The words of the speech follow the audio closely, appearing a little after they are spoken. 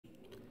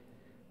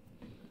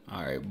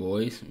All right,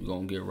 boys, we're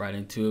gonna get right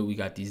into it. We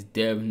got these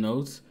dev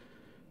notes.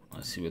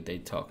 Let's see what they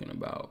talking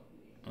about.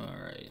 All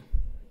right,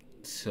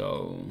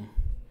 so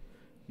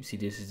you see,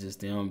 this is just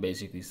them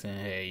basically saying,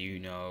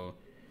 hey,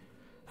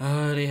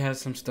 they have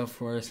some stuff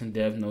for us in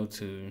dev note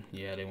too.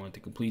 Yeah, they want to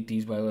complete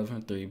these by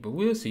 11.3, but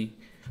we'll see.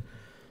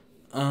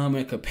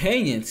 A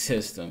companion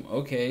system.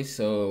 Okay,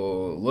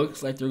 so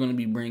looks like they're gonna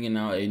be bringing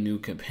out a new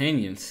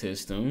companion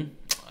system.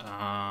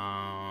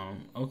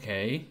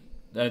 Okay,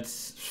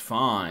 that's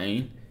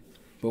fine.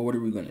 But what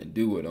are we going to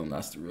do with them?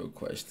 That's the real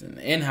question.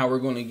 And how we're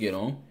going to get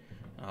them.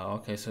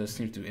 Okay, so it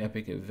seems to be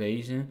Epic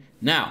Invasion.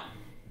 Now,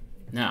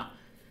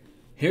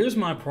 here's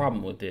my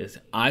problem with this.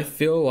 I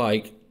feel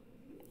like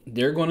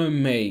they're going to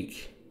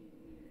make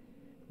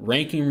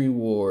ranking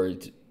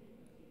rewards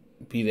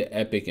be the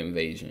Epic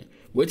Invasion,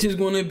 which is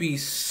going to be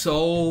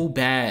so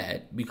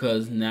bad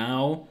because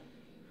now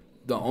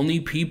the only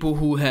people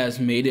who has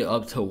made it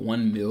up to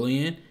 1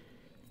 million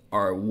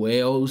are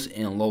whales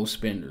and low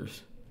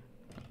spenders.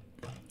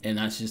 And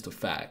that's just a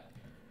fact.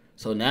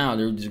 So now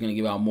they're just going to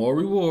give out more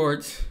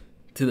rewards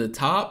to the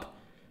top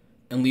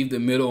and leave the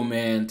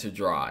middleman to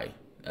dry.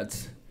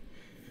 This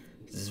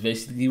is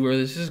basically where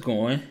this is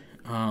going.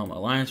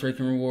 Alliance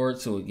ranking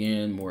rewards. So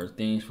again, more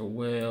things for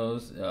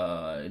whales.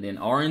 And then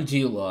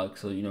RNG luck.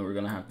 So, we're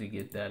going to have to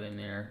get that in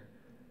there.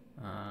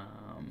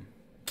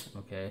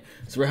 Okay.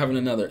 So we're having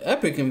another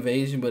Epic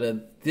Invasion. But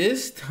at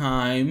this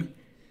time,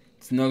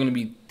 it's not going to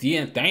be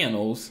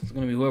Thanos. It's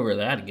going to be whoever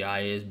that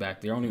guy is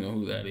back there. I don't even know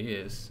who that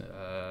is.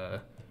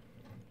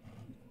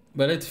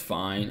 But it's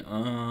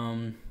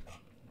fine.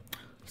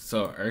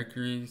 So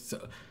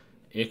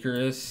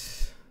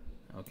Icarus.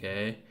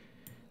 Okay.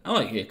 I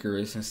like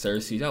Icarus and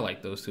Cersei. I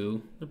like those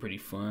two. They're pretty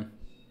fun.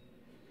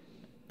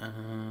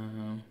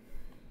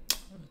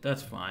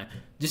 That's fine.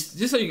 Just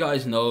so you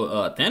guys know,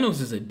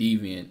 Thanos is a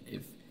deviant.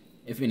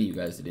 If any of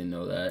you guys didn't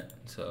know that.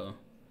 So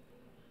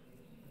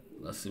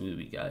let's see what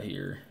we got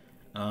here.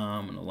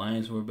 An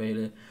Alliance War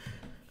beta.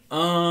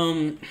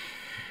 I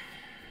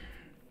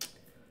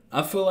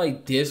feel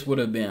like this would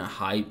have been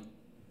hype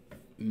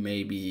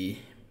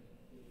maybe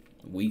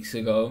weeks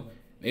ago,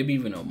 maybe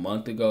even a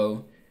month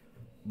ago.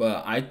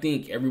 But I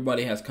think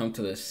everybody has come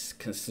to this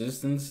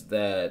consistency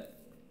that,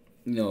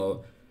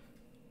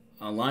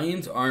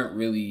 Alliance aren't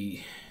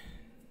really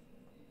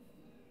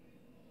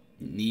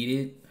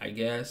needed, I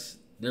guess.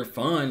 They're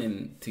fun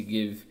and to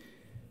give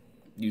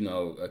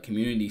a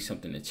community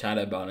something to chat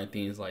about and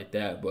things like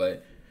that.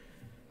 But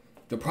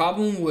the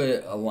problem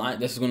with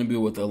this is going to be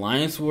with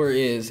Alliance War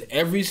is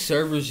every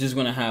server is just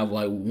going to have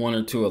like 1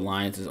 or 2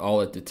 alliances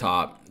all at the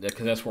top,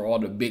 because that's where all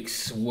the big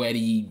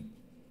sweaty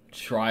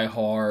try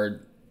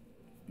hard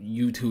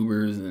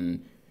YouTubers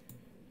and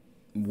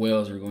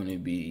whales are going to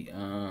be.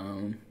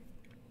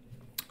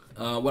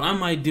 What I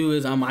might do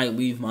is I might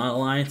leave my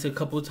alliance a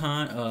couple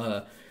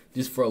times,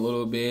 just for a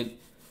little bit.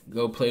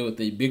 Go play with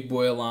the Big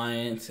Boy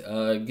Alliance,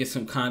 get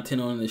some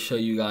content on it to show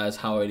you guys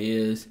how it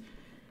is.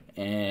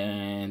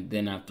 And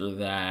then after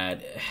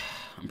that,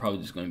 I'm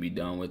probably just going to be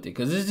done with it.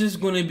 Because it's just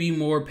going to be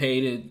more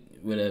paid,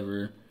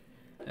 whatever.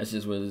 That's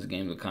just where this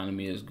game's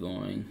economy is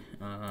going.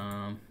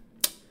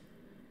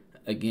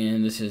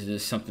 Again, this is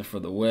just something for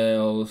the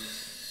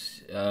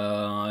whales.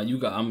 You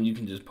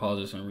can just pause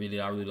this and read it.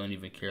 I really don't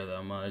even care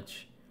that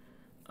much.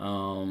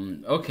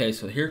 Okay,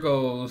 so here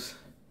goes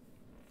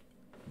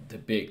the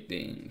big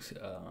things.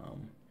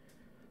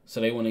 So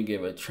they want to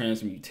give a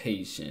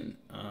transmutation.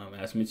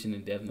 As mentioned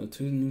in Dev Note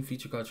 2, the new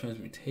feature called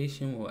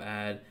transmutation will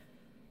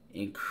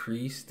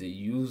increase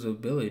the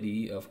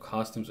usability of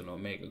costumes and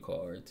Omega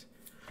cards.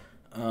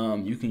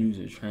 You can use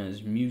a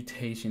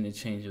transmutation to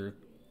change your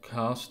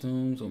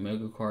costumes,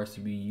 Omega cards to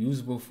be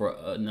usable for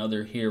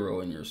another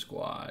hero in your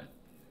squad.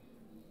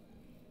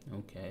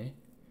 Okay.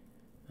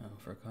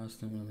 For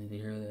costume, only the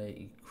hero that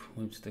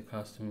equips the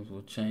costumes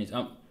will change.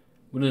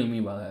 What do you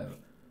mean by that?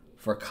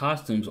 For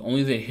costumes,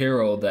 only the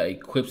hero that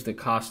equips the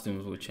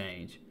costumes will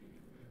change.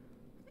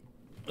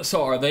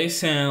 So are they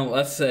saying,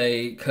 let's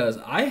say, because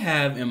I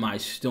have in my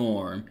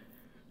Storm,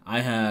 I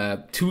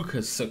have 2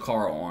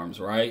 Sakaar arms,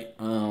 right?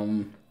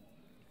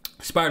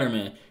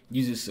 Spider-Man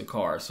uses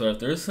Sakaar. So if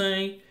they're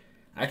saying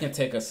I can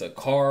take a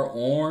Sakaar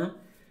arm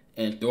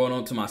and throw it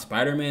onto my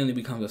Spider-Man and it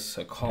becomes a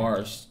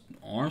Sakaar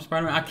arm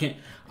Spider-Man,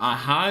 I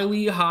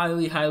highly,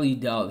 highly, highly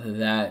doubt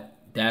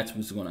that's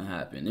what's going to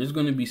happen. There's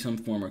going to be some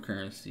form of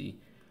currency.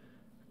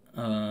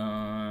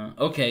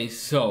 Okay,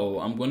 so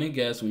I'm going to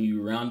guess when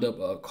you round up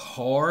a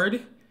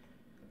card,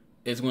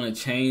 it's going to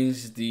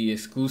change the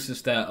exclusive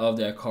stat of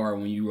that card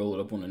when you roll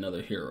it up on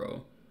another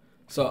hero.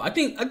 So I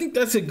think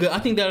that's I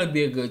think that would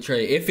be a good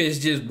trade. If it's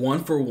just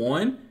 1 for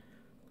 1,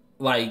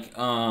 like,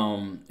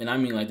 and I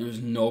mean, like,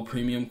 there's no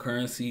premium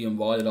currency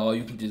involved at all.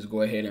 You can just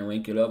go ahead and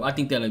rank it up. I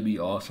think that would be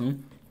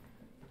awesome.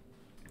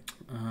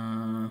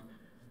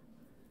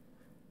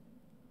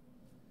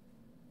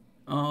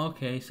 Oh,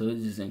 okay, so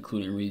it's just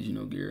including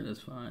regional gear. That's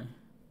fine.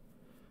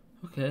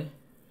 Okay,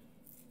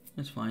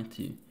 that's fine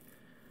too.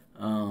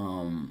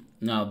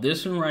 Now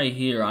this one right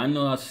here, I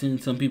know I've seen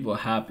some people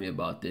happy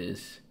about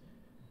this,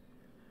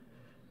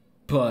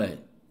 but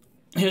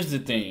here's the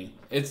thing.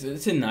 It's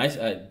a nice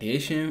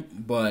addition,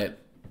 but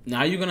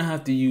now you're gonna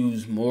have to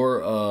use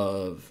more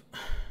of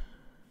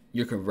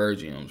your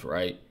conversions,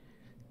 right?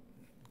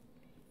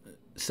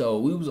 So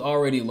we was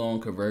already low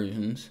on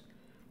conversions.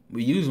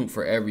 We use them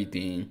for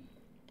everything.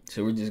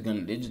 So we're just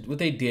gonna what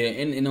they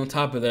did, and on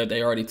top of that,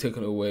 they already took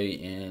it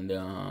away and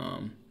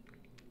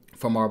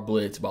from our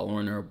blitz by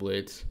lowering our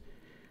blitz.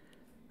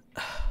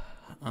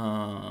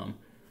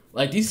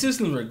 Like these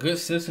systems are good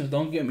systems.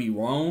 Don't get me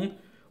wrong.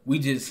 We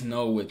just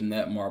know with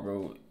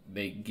Netmarble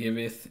they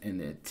giveth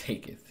and they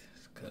taketh,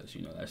 because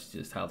you know that's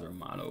just how their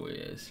motto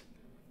is.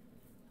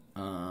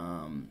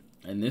 And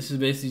this is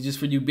basically just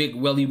for you big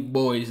welly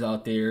boys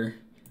out there.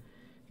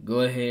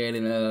 Go ahead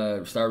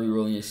and start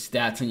rerolling your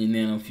stats on your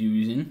Nano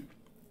Fusion.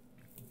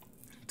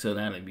 So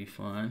that'll be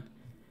fun.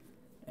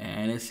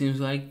 And it seems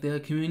like the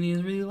community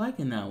is really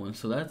liking that one.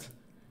 So that's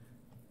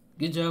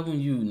good job on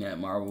you,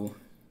 Netmarble.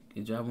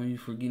 Good job on you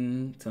for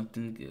getting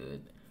something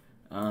good.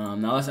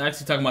 Now let's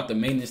actually talk about the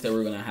maintenance that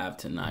we're gonna have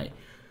tonight.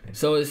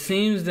 So it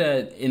seems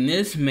that in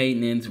this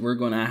maintenance we're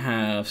gonna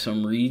have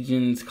some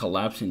regions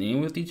collapsing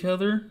in with each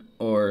other,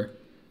 or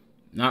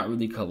not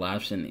really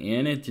collapsing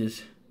in. It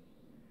just,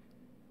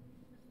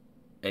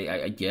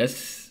 I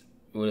guess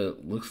what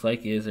it looks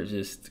like is they're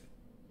just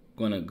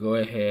gonna go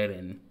ahead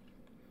and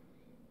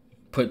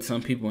put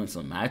some people in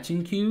some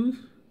matching queues.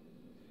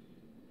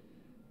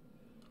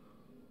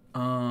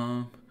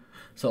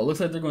 So it looks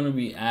like they're going to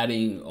be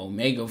adding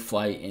Omega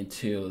Flight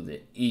into the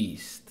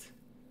East.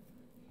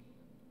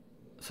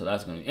 So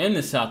that's going to be in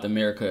the South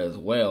America as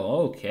well.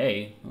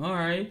 Okay, all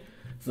right.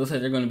 So it looks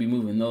like they're going to be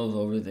moving those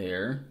over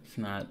there. It's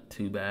not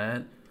too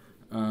bad.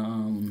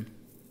 So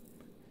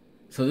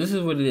this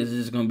is what it is. This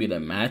is going to be the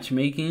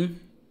matchmaking.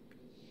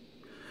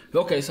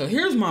 Okay, so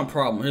here's my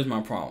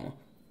problem.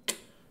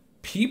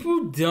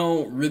 People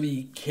don't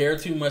really care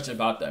too much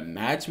about the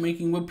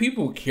matchmaking. What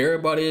people care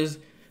about is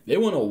they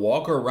want to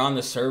walk around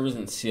the servers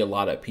and see a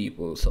lot of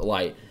people. So,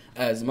 like,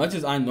 as much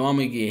as I know I'm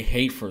going to get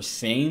hate for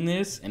saying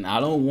this, and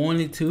I don't want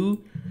it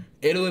to,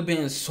 it would have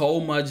been so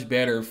much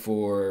better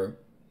for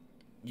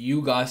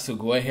you guys to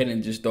go ahead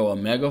and just throw a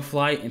Mega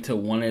Flight into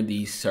one of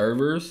these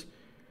servers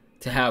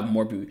to have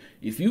more people.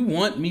 If you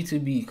want me to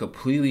be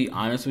completely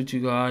honest with you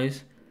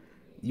guys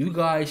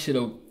should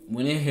have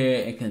went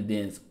ahead and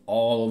condensed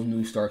all of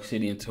New Stark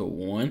City into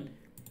one,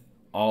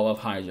 all of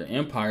Hydra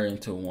Empire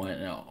into one,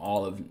 and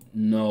all of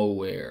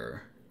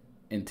Nowhere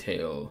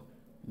into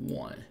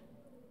one.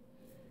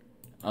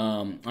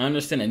 I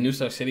understand that New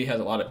Stark City has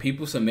a lot of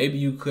people, so maybe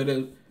you could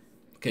have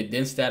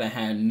condensed that and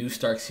had New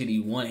Stark City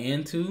 1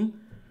 and 2,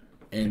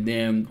 and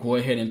then go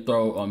ahead and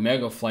throw a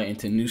Mega Flight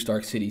into New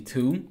Stark City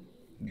 2.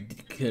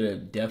 Could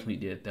have definitely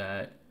did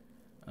that.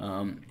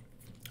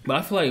 But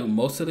I feel like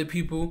most of the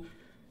people,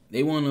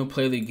 they want to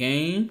play the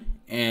game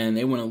and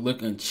they want to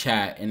look in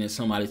chat and then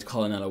somebody's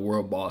calling out a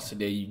world boss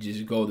today. You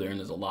just go there and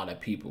there's a lot of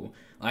people.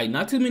 Like,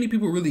 not too many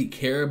people really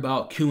care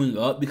about queuing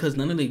up because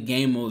none of the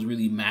game modes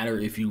really matter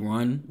if you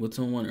run with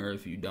someone or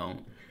if you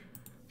don't.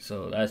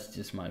 So that's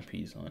just my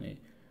piece on it.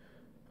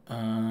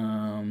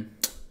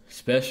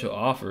 Special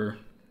offer.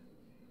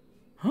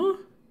 Huh?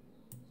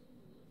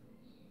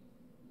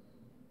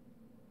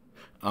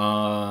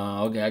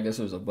 Okay, I guess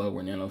it was a bug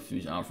where Nano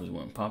Fusion offers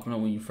weren't popping up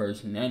when you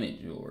first netted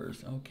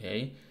yours.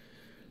 Okay.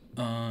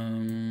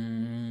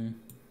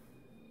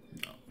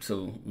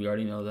 So we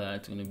already know that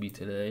it's gonna be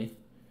today.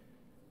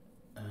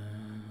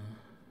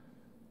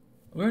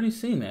 We already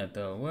seen that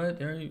though. What?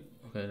 Okay,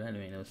 that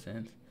made no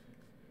sense.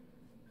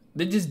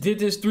 They just did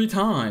this 3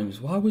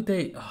 times. Why would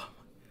they? Oh,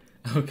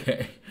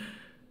 okay.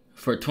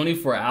 For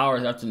 24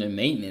 hours after the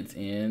maintenance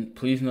end,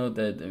 please note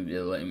that the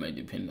delay might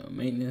depend on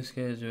maintenance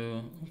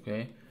schedule.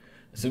 Okay.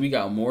 So we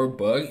got more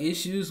bug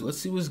issues. Let's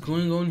see what's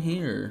going on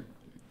here.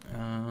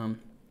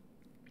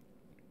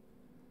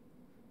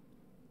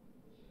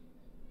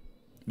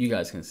 You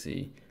guys can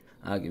see.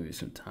 I'll give you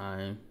some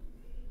time.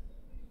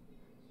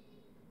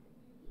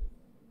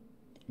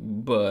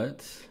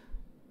 But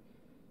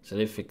so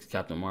they fixed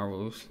Captain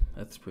Marvel's.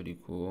 That's pretty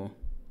cool.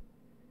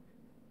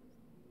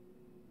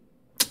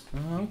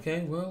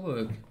 Okay, well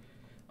look.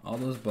 All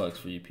those bugs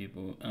for you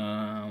people.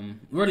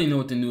 We already know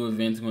what the new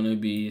event's gonna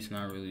be. It's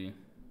not really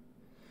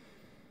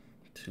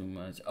too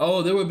much.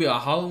 Oh, there will be a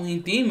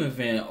Halloween theme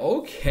event.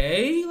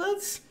 Okay,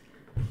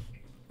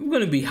 I'm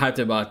gonna be hyped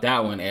about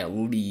that one at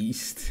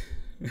least.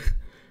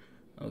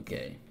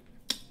 Okay.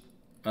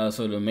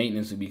 So the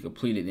maintenance will be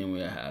completed, then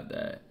we'll have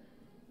that.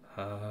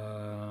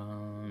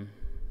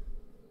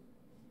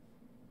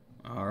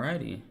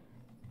 Alrighty.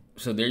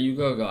 So there you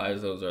go,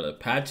 guys. Those are the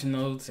patch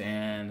notes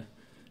and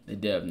the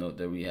dev note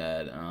that we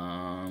had.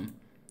 I'm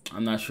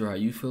not sure how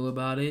you feel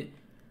about it.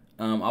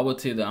 I would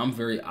say that I'm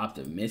very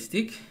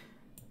optimistic.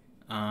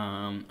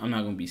 I'm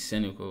not gonna be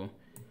cynical.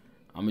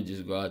 I'm gonna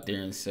just go out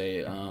there and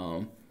say,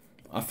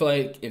 I feel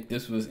like if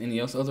this was any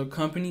other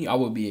company, I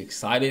would be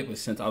excited. But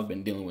since I've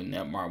been dealing with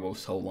Netmarble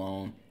so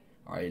long,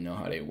 I already know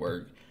how they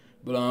work.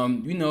 But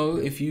you know,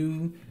 if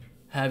you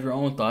have your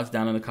own thoughts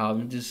down in the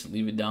comments, just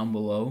leave it down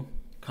below.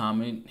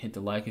 Comment, hit the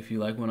like if you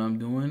like what I'm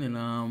doing,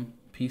 and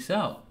peace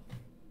out.